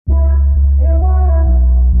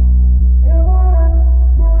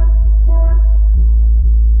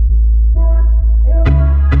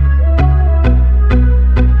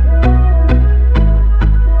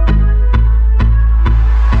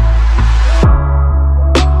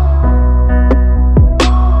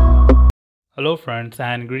Hello friends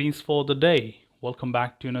and greetings for the day. Welcome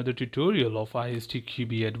back to another tutorial of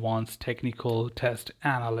ISTQB Advanced Technical Test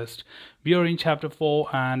Analyst. We are in chapter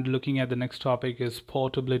 4 and looking at the next topic is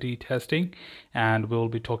portability testing, and we'll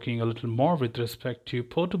be talking a little more with respect to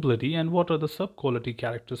portability and what are the sub-quality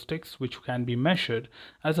characteristics which can be measured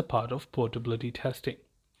as a part of portability testing.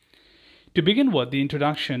 To begin with the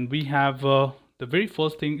introduction, we have the very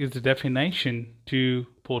first thing is the definition to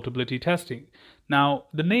portability testing. Now,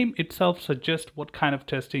 the name itself suggests what kind of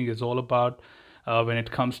testing is all about. When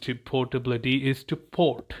it comes to portability, is to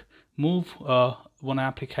move one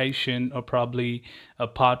application or probably a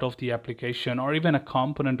part of the application or even a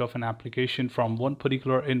component of an application from one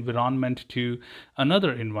particular environment to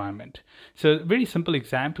another environment. So a very simple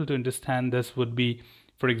example to understand this would be,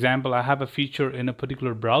 for example, I have a feature in a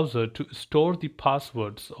particular browser to store the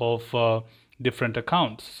passwords of different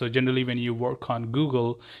accounts. So generally when you work on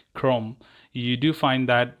Google Chrome, you do find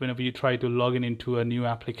that whenever you try to log in into a new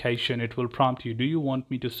application, it will prompt you, do you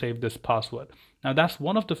want me to save this password? Now that's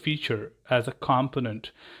one of the feature as a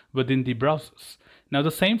component within the browsers. Now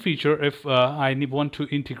the same feature, if I want to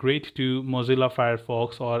integrate to Mozilla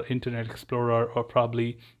Firefox or Internet Explorer or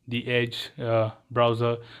probably the Edge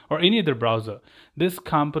browser or any other browser, this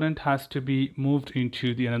component has to be moved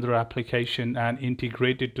into the another application and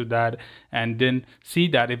integrated to that, and then see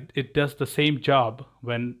that it does the same job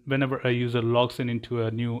whenever a user logs in into a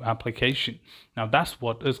new application. Now that's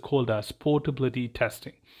what is called as portability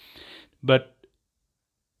testing. But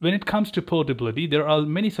when it comes to portability, there are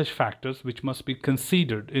many such factors which must be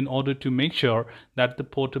considered in order to make sure that the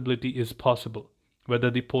portability is possible, whether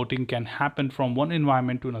the porting can happen from one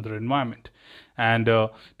environment to another environment. And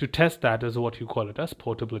to test that is what you call it as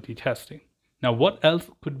portability testing. Now, what else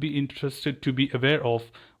could be interested to be aware of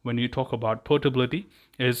when you talk about portability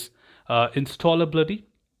is installability.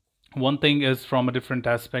 One thing is from a different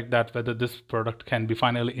aspect, that whether this product can be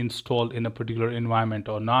finally installed in a particular environment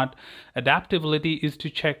or not. Adaptability is to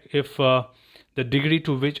check if the degree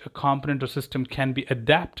to which a component or system can be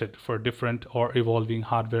adapted for different or evolving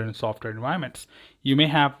hardware and software environments. You may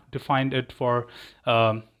have defined it for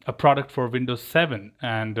a product for Windows 7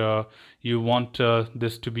 and you want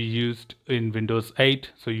this to be used in Windows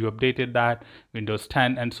 8, so you updated that, Windows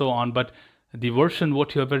 10 and so on, but the version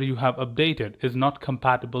whatever you have updated is not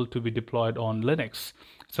compatible to be deployed on Linux.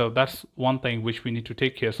 So that's one thing which we need to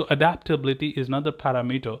take care. So adaptability is another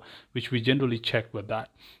parameter which we generally check with that.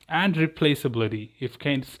 And replaceability, if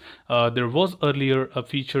case there was earlier a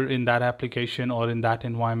feature in that application or in that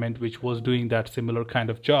environment which was doing that similar kind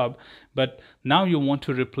of job, but now you want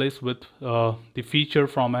to replace with the feature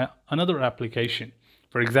from another application.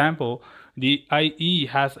 For example, the IE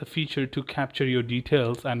has a feature to capture your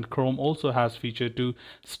details, and Chrome also has feature to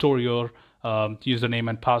store your username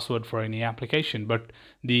and password for any application. But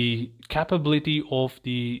the capability of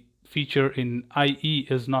the feature in IE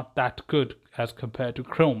is not that good as compared to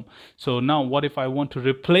Chrome. So now what if I want to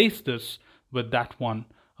replace this with that one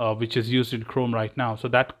which is used in Chrome right now? So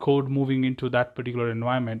that code moving into that particular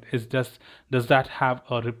environment is just, does that have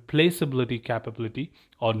a replaceability capability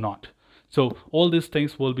or not? So all these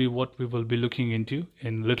things will be what we will be looking into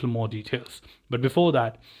in little more details. But before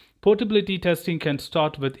that, portability testing can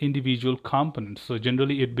start with individual components. So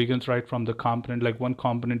generally it begins right from the component, like one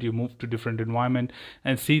component you move to different environment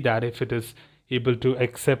and see that if it is able to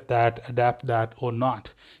accept that, adapt that or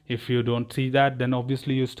not. If you don't see that, then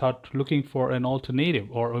obviously you start looking for an alternative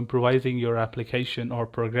or improvising your application or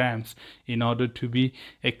programs in order to be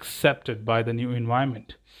accepted by the new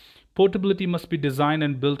environment. Portability must be designed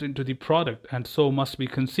and built into the product, and so must be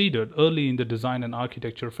considered early in the design and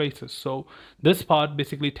architecture phases. So this part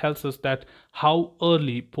basically tells us that how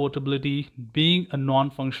early portability, being a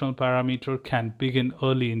non-functional parameter, can begin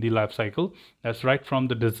early in the life cycle. That's right from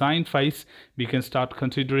the design phase we can start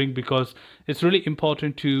considering, because it's really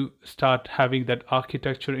important to start having that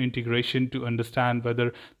architecture integration to understand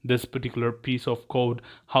whether this particular piece of code,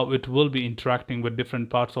 how it will be interacting with different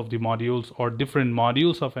parts of the modules or different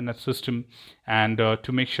modules of an system, and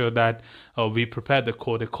to make sure that we prepare the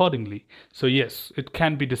code accordingly. So yes, it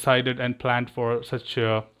can be decided and planned for such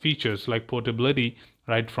features like portability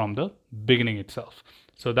right from the beginning itself.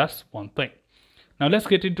 So that's one thing. Now let's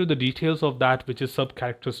get into the details of that, which is sub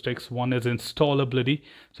characteristics. One is installability.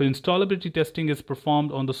 So installability testing is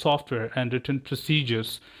performed on the software and written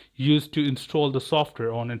procedures used to install the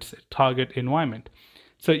software on its target environment.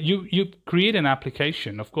 So you create an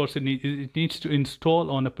application. Of course, it needs to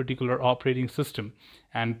install on a particular operating system.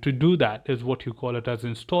 And to do that is what you call it as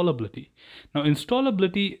installability. Now,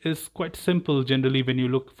 installability is quite simple generally when you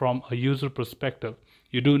look from a user perspective.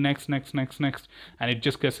 You do next, and it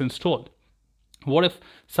just gets installed. What if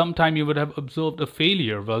sometime you would have observed a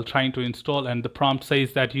failure while trying to install and the prompt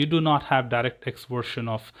says that you do not have DirectX version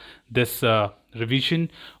of this revision,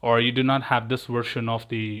 or you do not have this version of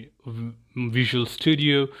the Visual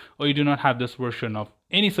Studio, or you do not have this version of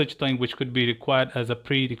any such thing which could be required as a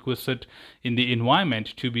prerequisite in the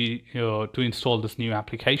environment to be to install this new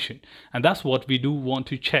application. And that's what we do want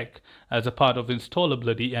to check as a part of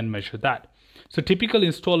installability and measure that. So typical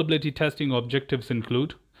installability testing objectives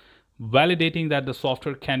include validating that the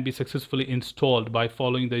software can be successfully installed by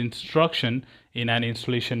following the instruction in an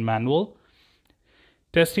installation manual,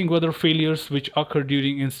 testing whether failures which occur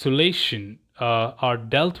during installation are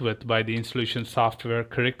dealt with by the installation software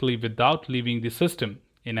correctly without leaving the system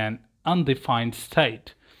in an undefined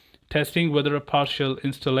state, testing whether a partial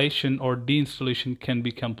installation or deinstallation can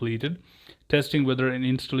be completed, testing whether an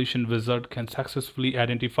installation wizard can successfully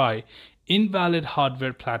identify invalid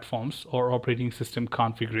hardware platforms or operating system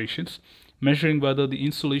configurations, measuring whether the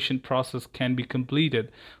installation process can be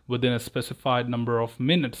completed within a specified number of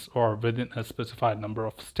minutes or within a specified number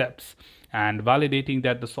of steps, and validating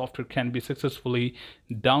that the software can be successfully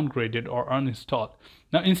downgraded or uninstalled.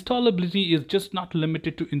 Now, installability is just not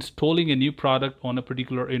limited to installing a new product on a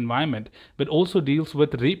particular environment, but also deals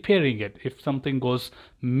with repairing it if something goes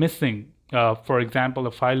missing. For example,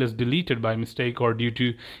 a file is deleted by mistake or due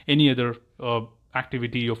to any other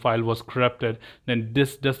activity, your file was corrupted, then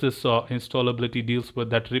this installability deals with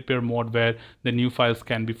that repair mode where the new files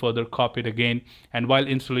can be further copied again. And while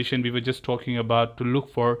installation, we were just talking about to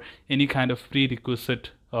look for any kind of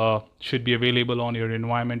prerequisite should be available on your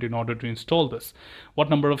environment in order to install this. What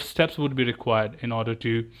number of steps would be required in order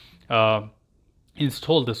to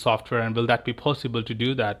install the software, and will that be possible to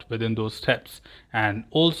do that within those steps? And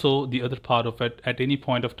also the other part of it, at any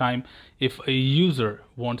point of time, if a user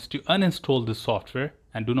wants to uninstall the software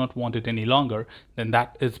and do not want it any longer, then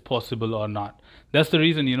that is possible or not. That's the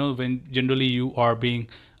reason, when generally you are being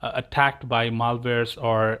attacked by malwares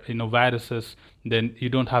or viruses, then you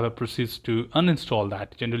don't have a process to uninstall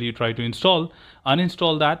that. Generally you try to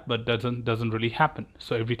uninstall that, but doesn't really happen.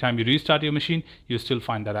 So every time you restart your machine, you still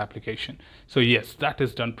find that application. So yes, that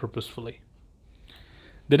is done purposefully.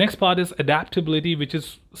 The next part is adaptability, which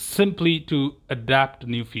is simply to adapt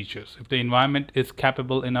new features. If the environment is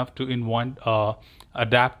capable enough to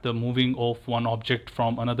adapt the moving of one object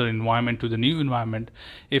from another environment to the new environment,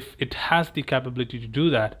 if it has the capability to do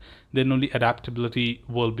that, then only adaptability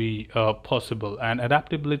will be possible. And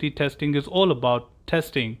adaptability testing is all about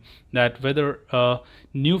testing that whether a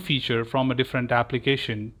new feature from a different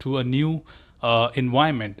application to a new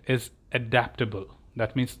environment is adaptable.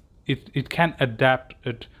 That means it can adapt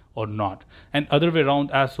it or not. And other way around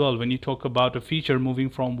as well, when you talk about a feature moving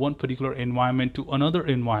from one particular environment to another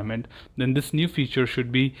environment, then this new feature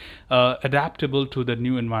should be adaptable to the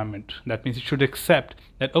new environment. That means it should accept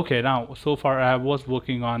that, okay, now so far I was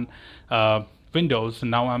working on Windows,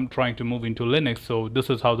 and now I'm trying to move into Linux, so this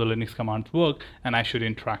is how the Linux commands work and I should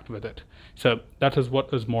interact with it. So that is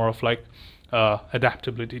what is more of like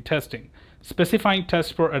adaptability testing. Specifying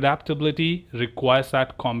tests for adaptability requires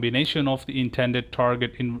that combination of the intended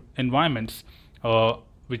target environments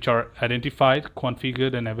which are identified,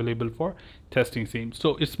 configured, and available for testing themes.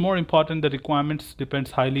 So it's more important, the requirements depends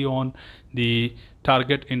highly on the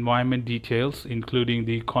target environment details, including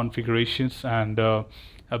the configurations and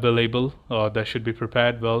available that should be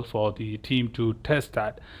prepared well for the team to test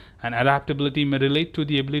that. And adaptability may relate to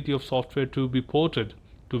the ability of software to be ported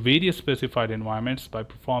to various specified environments by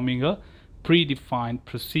performing a predefined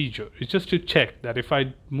procedure. It's just to check that if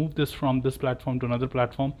I move this from this platform to another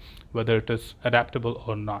platform, whether it is adaptable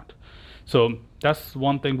or not. So that's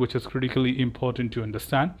one thing which is critically important to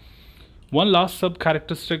understand. One last sub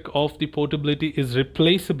characteristic of the portability is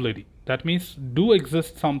replaceability. That means do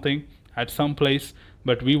exist something at some place,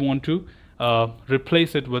 but we want to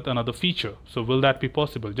replace it with another feature. So will that be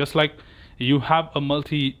possible? Just like you have a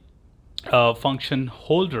multi function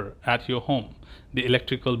holder at your home, the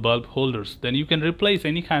electrical bulb holders, then you can replace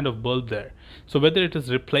any kind of bulb there. So whether it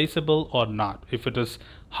is replaceable or not, if it is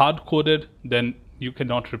hard coded, then you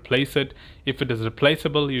cannot replace it. If it is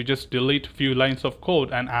replaceable, you just delete a few lines of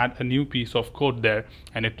code and add a new piece of code there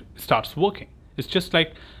and it starts working. It's just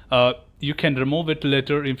like you can remove it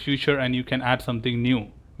later in future and you can add something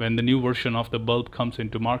new. When the new version of the bulb comes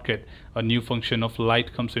into market, a new function of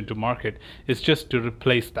light comes into market, it's just to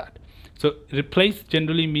replace that. So replace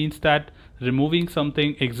generally means that removing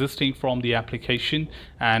something existing from the application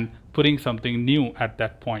and putting something new at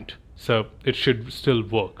that point. So it should still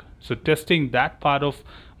work. So testing that part of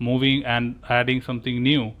moving and adding something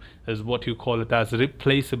new is what you call it as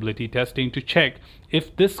replaceability testing, to check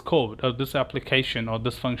if this code or this application or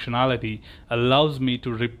this functionality allows me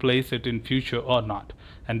to replace it in future or not.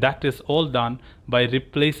 And that is all done by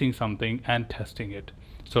replacing something and testing it.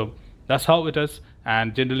 So that's how it is,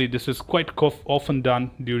 and generally this is quite often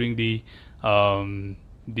done during the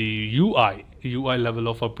UI level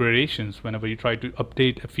of operations. Whenever you try to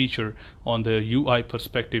update a feature on the UI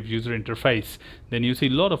perspective user interface, then you see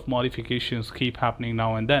a lot of modifications keep happening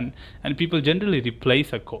now and then, and people generally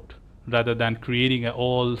replace a code rather than creating a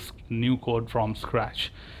all new code from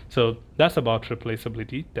scratch. So that's about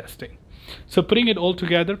replaceability testing. So putting it all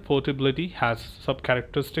together, portability has sub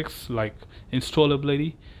characteristics like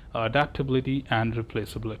installability, adaptability, and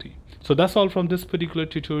replaceability. So that's all from this particular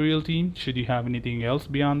tutorial, team. Should you have anything else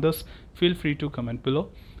beyond this, feel free to comment below.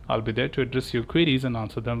 I'll be there to address your queries and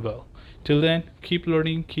answer them well. Till then, keep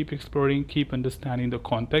learning, keep exploring, keep understanding the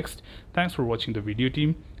context. Thanks for watching the video,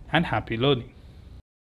 team, and happy learning.